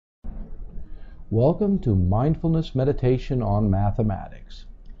Welcome to Mindfulness Meditation on Mathematics.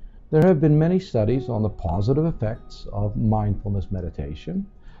 There have been many studies on the positive effects of mindfulness meditation,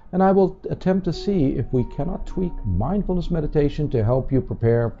 and I will attempt to see if we cannot tweak mindfulness meditation to help you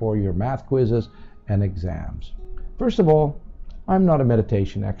prepare for your math quizzes and exams. First of all, I'm not a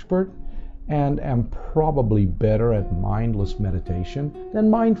meditation expert and am probably better at mindless meditation than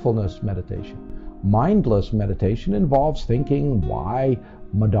mindfulness meditation. Mindless meditation involves thinking why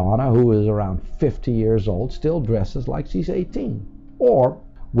Madonna, who is around 50 years old, still dresses like she's 18, or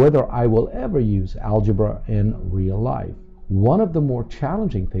whether I will ever use algebra in real life. One of the more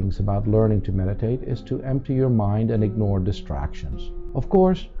challenging things about learning to meditate is to empty your mind and ignore distractions. Of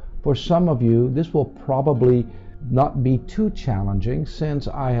course, for some of you, this will probably not be too challenging since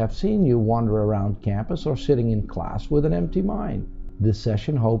I have seen you wander around campus or sitting in class with an empty mind. This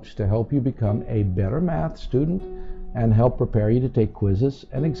session hopes to help you become a better math student and help prepare you to take quizzes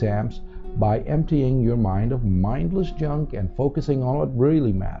and exams by emptying your mind of mindless junk and focusing on what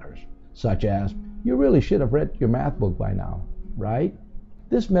really matters, such as, you really should have read your math book by now, right?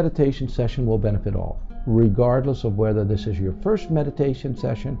 This meditation session will benefit all, regardless of whether this is your first meditation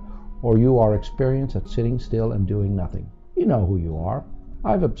session or you are experienced at sitting still and doing nothing. You know who you are.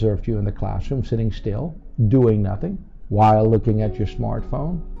 I've observed you in the classroom sitting still, doing nothing, while looking at your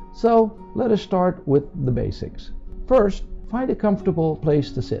smartphone. So let us start with the basics. First, find a comfortable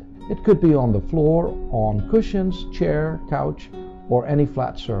place to sit. It could be on the floor, on cushions, chair, couch, or any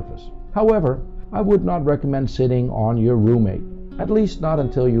flat surface. However, I would not recommend sitting on your roommate, at least not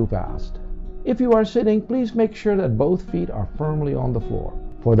until you've asked. If you are sitting, please make sure that both feet are firmly on the floor.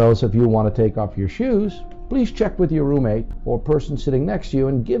 For those of you who want to take off your shoes, please check with your roommate or person sitting next to you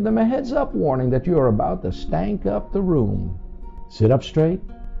and give them a heads-up warning that you are about to stank up the room. Sit up straight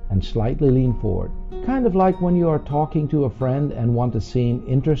and slightly lean forward. Kind of like when you are talking to a friend and want to seem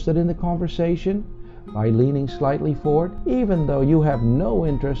interested in the conversation by leaning slightly forward, even though you have no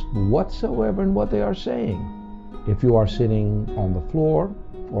interest whatsoever in what they are saying. If you are sitting on the floor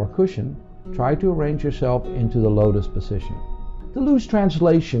or cushion, try to arrange yourself into the lotus position. The loose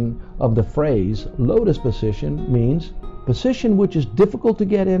translation of the phrase lotus position means position which is difficult to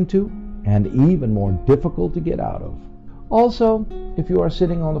get into and even more difficult to get out of. Also, if you are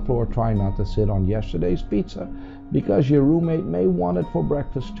sitting on the floor, try not to sit on yesterday's pizza because your roommate may want it for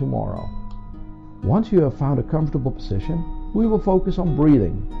breakfast tomorrow. Once you have found a comfortable position, we will focus on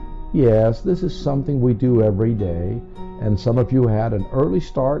breathing. Yes, this is something we do every day, and some of you had an early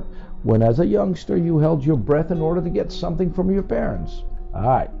start when as a youngster you held your breath in order to get something from your parents. All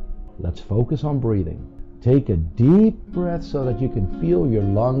right, let's focus on breathing. Take a deep breath so that you can feel your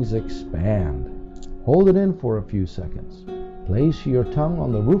lungs expand. Hold it in for a few seconds. Place your tongue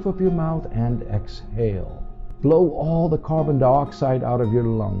on the roof of your mouth and exhale. Blow all the carbon dioxide out of your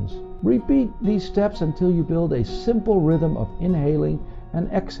lungs. Repeat these steps until you build a simple rhythm of inhaling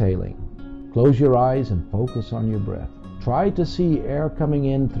and exhaling. Close your eyes and focus on your breath. Try to see air coming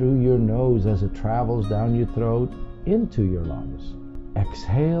in through your nose as it travels down your throat into your lungs.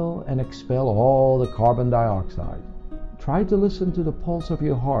 Exhale and expel all the carbon dioxide. Try to listen to the pulse of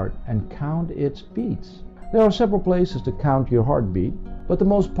your heart and count its beats. There are several places to count your heartbeat, but the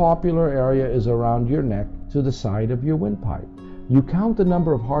most popular area is around your neck to the side of your windpipe. You count the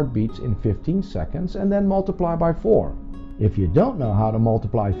number of heartbeats in 15 seconds and then multiply by 4. If you don't know how to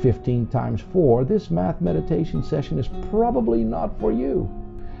multiply 15 times 4, this math meditation session is probably not for you.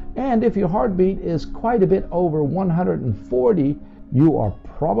 And if your heartbeat is quite a bit over 140, you are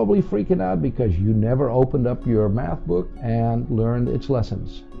probably freaking out because you never opened up your math book and learned its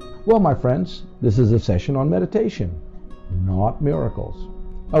lessons. Well, my friends, this is a session on meditation, not miracles.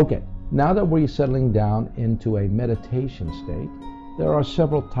 Okay, now that we're settling down into a meditation state, there are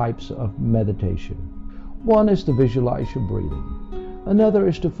several types of meditation. One is to visualize your breathing. Another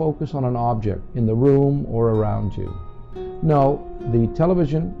is to focus on an object in the room or around you. No, the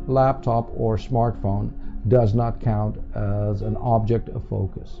television, laptop, or smartphone does not count as an object of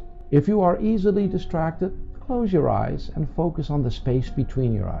focus. If you are easily distracted, close your eyes and focus on the space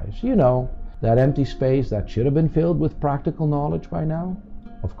between your eyes. You know, that empty space that should have been filled with practical knowledge by now.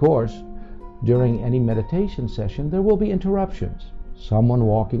 Of course, during any meditation session, there will be interruptions. Someone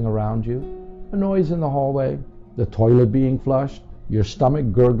walking around you, a noise in the hallway, the toilet being flushed, your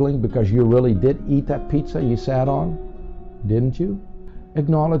stomach gurgling because you really did eat that pizza you sat on, didn't you?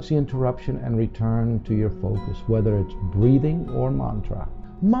 Acknowledge the interruption and return to your focus, whether it's breathing or mantra.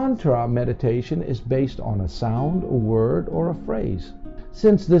 Mantra meditation is based on a sound, a word, or a phrase.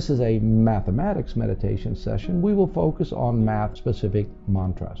 Since this is a mathematics meditation session, we will focus on math-specific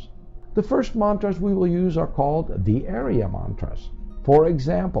mantras. The first mantras we will use are called the area mantras. For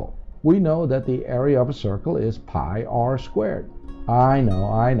example, we know that the area of a circle is pi r squared. I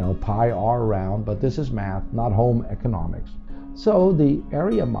know, pi r round, but this is math, not home economics. So the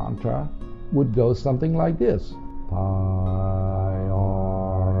area mantra would go something like this. Pi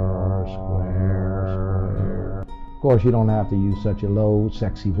r squared. Of course, you don't have to use such a low,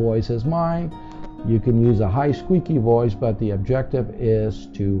 sexy voice as mine. You can use a high, squeaky voice, but the objective is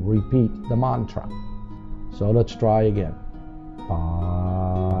to repeat the mantra. So let's try again. Pi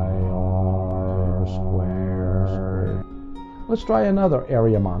r squared. Let's try another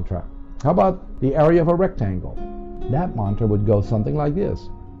area mantra. How about the area of a rectangle? That mantra would go something like this.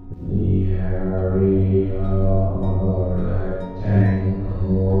 The area of a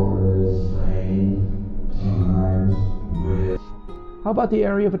rectangle is length times width. How about the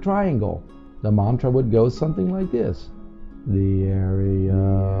area of a triangle? The mantra would go something like this. The area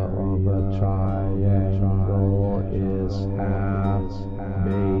of a triangle is half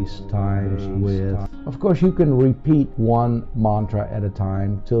base times width. Of course, you can repeat one mantra at a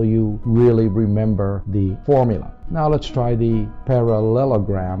time till you really remember the formula. Now let's try the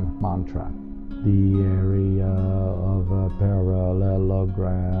parallelogram mantra. The area of a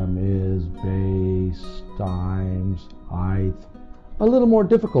parallelogram is base times height. A little more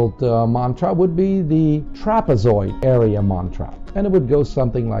difficult mantra would be the trapezoid area mantra, and it would go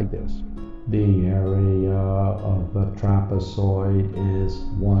something like this. The area of a trapezoid is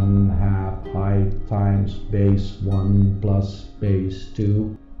 1/2 height times base 1 plus base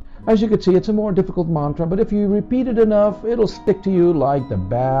 2. As you can see, it's a more difficult mantra, but if you repeat it enough, it'll stick to you like the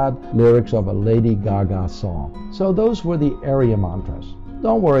bad lyrics of a Lady Gaga song. So those were the area mantras.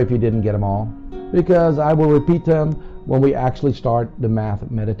 Don't worry if you didn't get them all, because I will repeat them when we actually start the math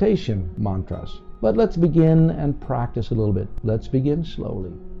meditation mantras. But let's begin and practice a little bit. Let's begin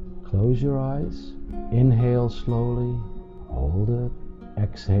slowly. Close your eyes. Inhale slowly. Hold it.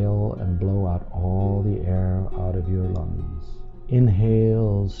 Exhale and blow out all the air out of your lungs.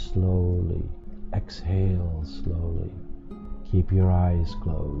 Inhale slowly. Exhale slowly. Keep your eyes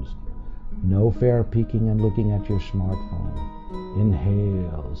closed. No fair peeking and looking at your smartphone.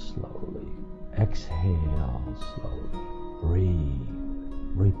 Inhale slowly. Exhale slowly. Breathe.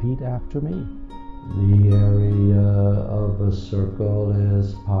 Repeat after me. The area of a circle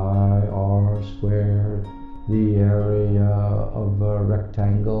is pi r squared. The area of a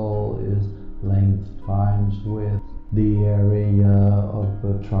rectangle is length times width. The area of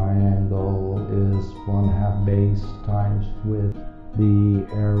a triangle is 1/2 base times width. The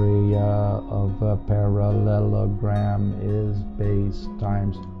area of a parallelogram is base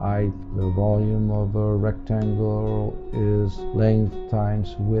times height. The volume of a rectangle is length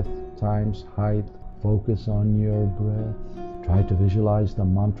times width times height. Focus on your breath. Try to visualize the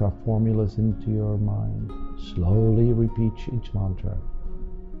mantra formulas into your mind. Slowly repeat each mantra.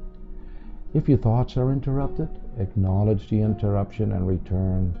 If your thoughts are interrupted, acknowledge the interruption and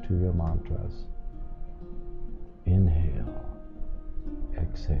return to your mantras. Inhale.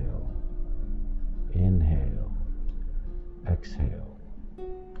 Exhale. Inhale. Exhale.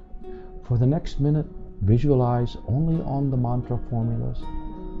 For the next minute, visualize only on the mantra formulas.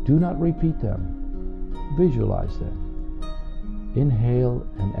 Do not repeat them. Visualize them. Inhale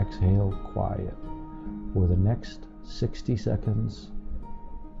and exhale quiet. For the next 60 seconds,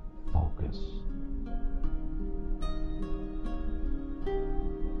 focus.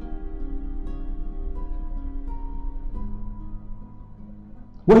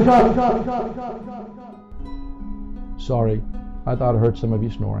 Wake up! Sorry, I thought I heard some of you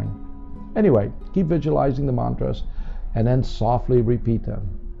snoring. Anyway, keep visualizing the mantras and then softly repeat them.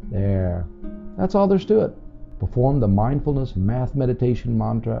 There. That's all there's to it. Perform the mindfulness math meditation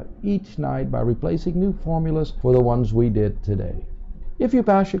mantra each night by replacing new formulas for the ones we did today. If you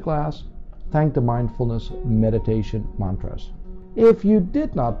pass your class, thank the mindfulness meditation mantras. If you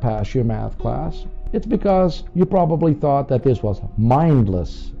did not pass your math class, it's because you probably thought that this was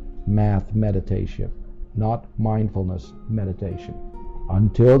mindless math meditation, not mindfulness meditation.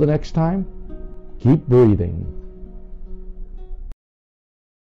 Until the next time, keep breathing.